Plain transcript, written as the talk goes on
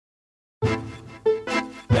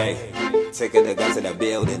Hey, taking the guns to the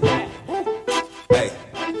building. Hey,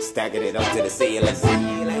 stacking it up to the ceiling.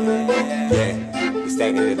 Yeah, we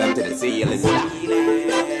stacking it up to the ceiling.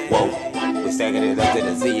 Whoa, we stacking it up to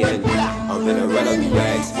the ceiling. I'm finna run up the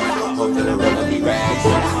racks. I'm finna run up the racks.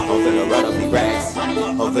 I'm finna run up the racks.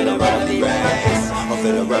 I'm finna run up the racks. I'm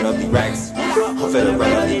finna run up the racks. I'm finna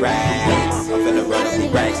run up the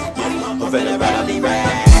racks. I'm finna run up the racks.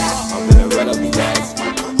 I'm finna run up the racks. I'm finna run up the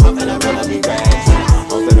racks. I'm finna run up the racks.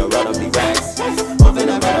 I'm finna run up the racks. I'm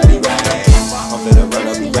finna run up the racks. I'm finna run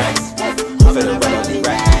up the racks. I'm finna run up the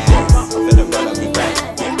racks. I'm finna run up the racks.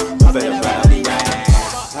 I'm finna run up the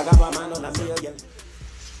racks. I got my mind on a million.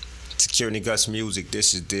 Security Guts Music,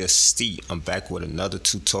 this is Dear Steve. I'm back with another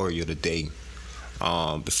tutorial today.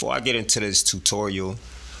 Before I get into this tutorial,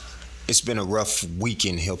 it's been a rough week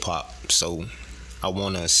in hip hop, so I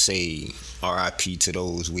want to say RIP to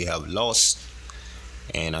those we have lost,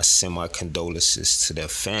 and I send my condolences to their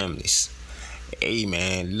families. Hey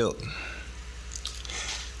man, look,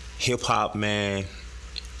 hip hop, man,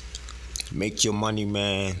 make your money,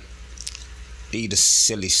 man. Leave the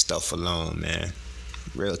silly stuff alone, man.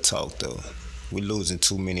 Real talk though, we losing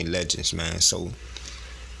too many legends, man, so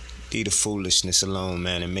leave the foolishness alone,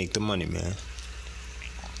 man, and make the money, man.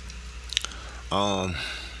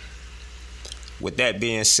 With that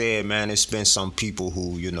being said, man, it's been some people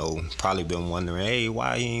who, you know, probably been wondering, hey,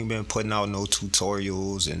 why you ain't been putting out no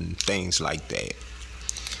tutorials and things like that.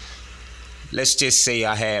 Let's just say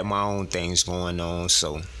I had my own things going on,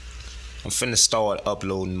 so I'm finna start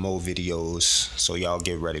uploading more videos, so y'all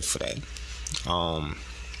get ready for that.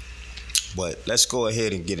 But let's go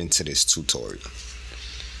ahead and get into this tutorial.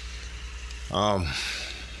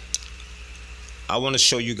 I want to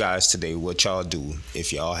show you guys today what y'all do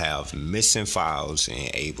if y'all have missing files in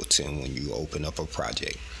Ableton when you open up a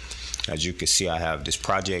project. As you can see, I have this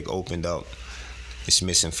project opened up. It's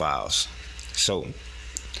missing files. So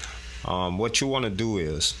what you want to do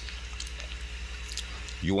is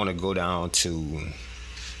you want to go down to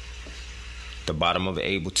the bottom of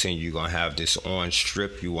Ableton. You're going to have this orange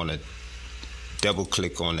strip. You want to double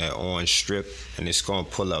click on that orange strip, and it's going to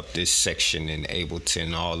pull up this section in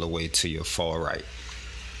Ableton all the way to your far right.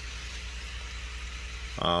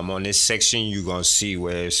 On this section, you're going to see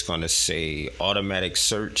where it's going to say automatic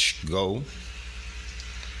search, go.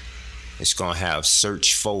 It's going to have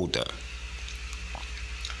search folder.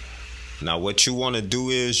 Now what you want to do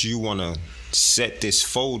is you want to set this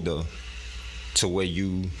folder to where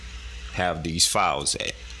you have these files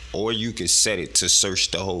at, or you can set it to search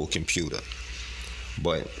the whole computer.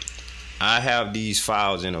 But I have these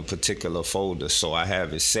files in a particular folder, so I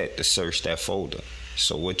have it set to search that folder.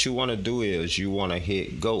 So what you want to do is you want to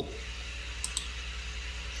hit go,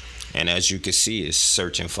 and as you can see, it's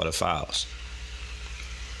searching for the files.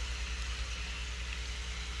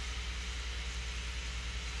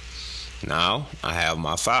 Now I have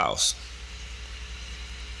my files.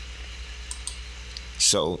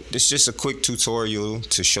 So this is just a quick tutorial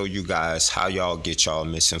to show you guys how y'all get y'all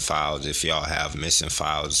missing files if y'all have missing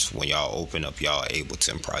files when y'all open up y'all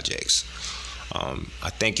Ableton projects. I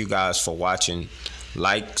thank you guys for watching.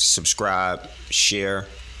 Like, subscribe, share,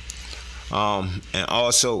 and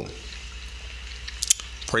also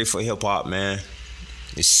pray for hip hop, man.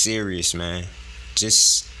 It's serious, man.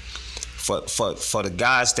 Just for the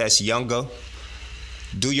guys that's younger,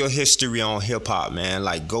 do your history on hip hop, man.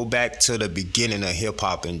 Like, go back to the beginning of hip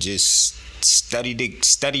hop and just study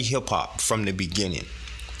hip hop from the beginning,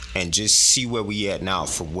 and just see where we at now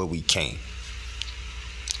from where we came.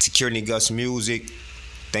 Security Guts Music.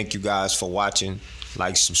 Thank you guys for watching.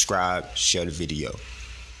 Like, subscribe, share the video.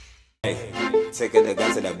 Hey, taking the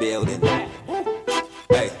guns to the building.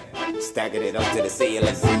 Hey, stacking it up to the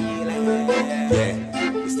ceiling.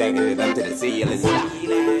 Yeah, we stacking it up to the ceiling.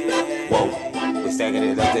 Whoa. Stacking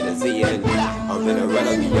it up to the ceiling. I'm finna run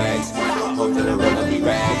up the racks. I'm finna